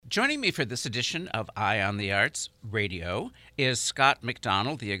Joining me for this edition of Eye on the Arts Radio is Scott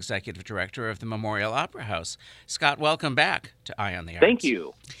McDonald, the Executive Director of the Memorial Opera House. Scott, welcome back to Eye on the Arts. Thank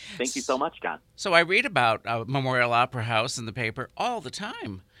you. Thank you so much, John. So I read about Memorial Opera House in the paper all the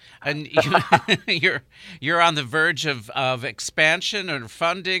time. And you're on the verge of expansion or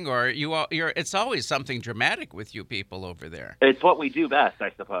funding, or you're. It's always something dramatic with you people over there. It's what we do best, I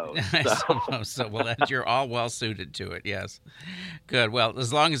suppose. I suppose so. Well, you're all well suited to it. Yes, good. Well,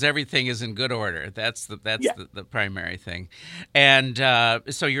 as long as everything is in good order, that's the primary thing. And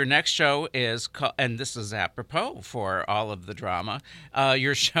so your next show is called, and this is apropos for all of the drama.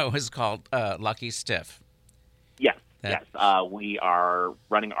 Your show is called Lucky Stiff. Yes. We are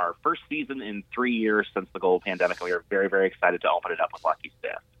running our first season in 3 years since the global pandemic, and we are very, very excited to open it up with Lucky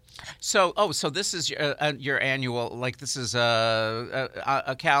Stiff. So this is your annual, like this is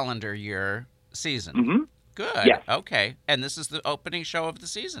a calendar year season. Mm-hmm. Good. Yes. Okay. And this is the opening show of the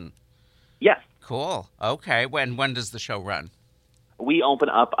season. Yes. Cool. Okay. When does the show run? We open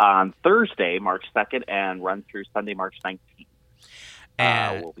up on Thursday, March 2nd, and run through Sunday, March 19th.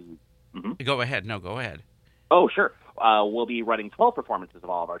 And we'll be. Go ahead. No, go ahead. Oh, sure. We'll be running 12 performances of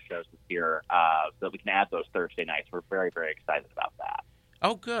all of our shows this year, so that we can add those Thursday nights. We're very, very excited about that.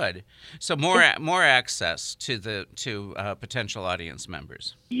 Oh, good. So more access to potential audience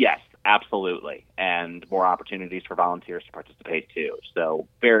members. Yes, absolutely, and more opportunities for volunteers to participate too. So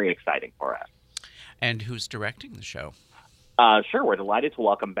very exciting for us. And who's directing the show? Sure. We're delighted to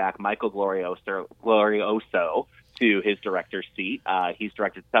welcome back Michael Glorioso to his director's seat. He's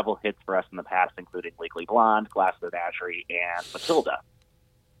directed several hits for us in the past, including Legally Blonde, Glass Menagerie, and Matilda.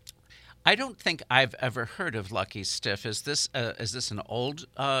 I don't think I've ever heard of Lucky Stiff. Is this an old?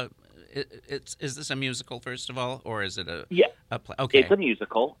 Is this a musical first of all, or is it a play? Okay, it's a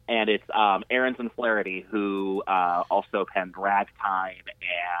musical, and it's Ahrens and Flaherty who also penned Ragtime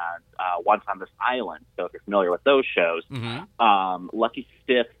and Once on This Island. So if you're familiar with those shows, Lucky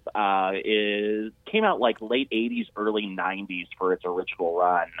Stiff came out like late '80s, early '90s for its original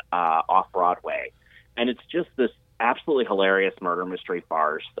run off Broadway, and it's just this absolutely hilarious murder mystery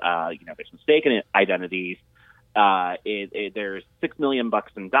farce. There's mistaken identities. There's $6 million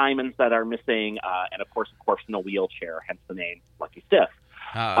in diamonds that are missing, and of course, in a wheelchair, hence the name Lucky Stiff.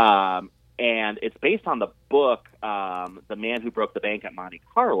 And it's based on the book, The Man Who Broke the Bank at Monte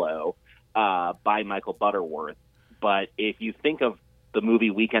Carlo, by Michael Butterworth. But if you think of the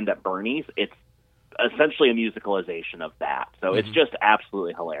movie Weekend at Bernie's, it's essentially a musicalization of that. So it's just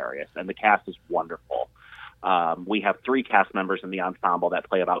absolutely hilarious, and the cast is wonderful. We have 3 cast members in the ensemble that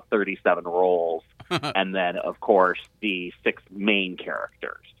play about 37 roles, and then, of course, the 6 main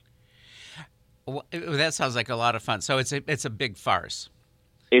characters. Well, that sounds like a lot of fun. So it's a big farce.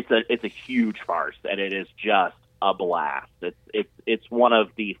 It's a huge farce, and it is just a blast. It's one of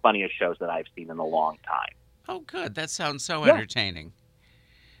the funniest shows that I've seen in a long time. Oh, good. That sounds so entertaining.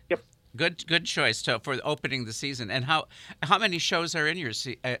 Yep. Good choice for opening the season. And how many shows are in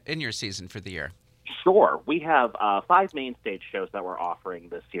your season for the year? Sure. We have 5 main stage shows that we're offering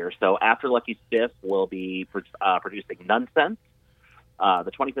this year. So after Lucky Stiff, we'll be producing Nonsense,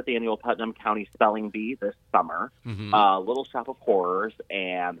 the 25th Annual Putnam County Spelling Bee this summer, Little Shop of Horrors,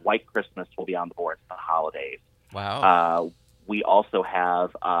 and White Christmas will be on the board for the holidays. Wow. We also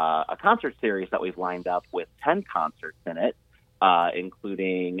have a concert series that we've lined up with 10 concerts in it,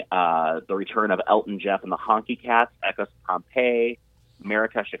 including the return of Elton Jeff and the Honky Cats, Echoes of Pompeii,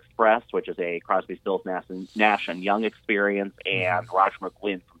 Marrakesh Express, which is a Crosby, Stills, Nash and Young experience, and Roger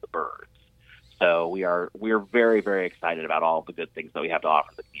McGuinn from the Byrds. So we're very, very excited about all the good things that we have to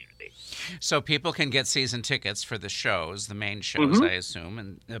offer the community. So people can get season tickets for the shows, the main shows, I assume,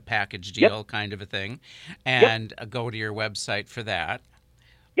 and a package deal kind of a thing, and go to your website for that.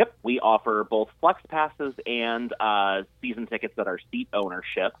 Yep, we offer both flex passes and season tickets that are seat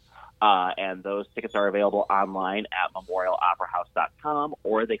ownership. And those tickets are available online at memorialoperahouse.com,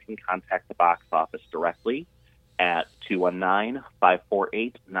 or they can contact the box office directly at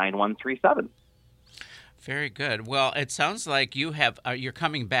 219-548-9137. Very good. Well, it sounds like you're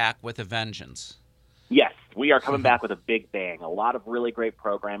coming back with a vengeance. Yes, we are coming back with a big bang. A lot of really great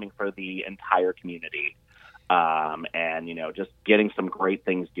programming for the entire community. And, just getting some great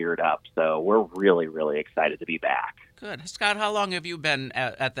things geared up. So we're really, really excited to be back. Good. Scott, how long have you been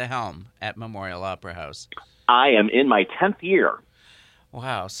at the helm at Memorial Opera House? I am in my 10th year.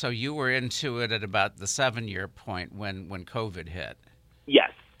 Wow. So you were into it at about the 7-year point when COVID hit.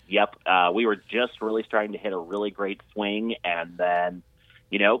 Yes. Yep. We were just really starting to hit a really great swing. And then,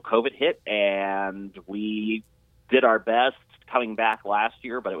 COVID hit, and we did our best coming back last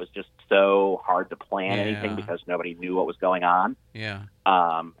year, but it was just so hard to plan anything because nobody knew what was going on. Yeah.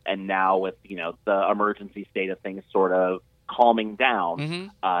 And now with, the emergency state of things sort of calming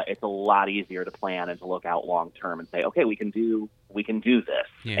down, it's a lot easier to plan and to look out long term and say, okay, we can do this.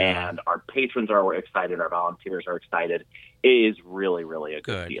 Yeah. And our patrons are excited, our volunteers are excited. It is really, really a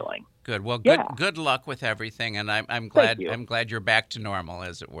good feeling. Good. Well, Yeah. good luck with everything, and I'm glad Thank you. I'm glad you're back to normal,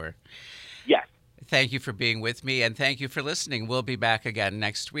 as it were. Yes. Thank you for being with me, and thank you for listening. We'll be back again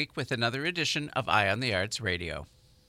next week with another edition of Eye on the Arts Radio.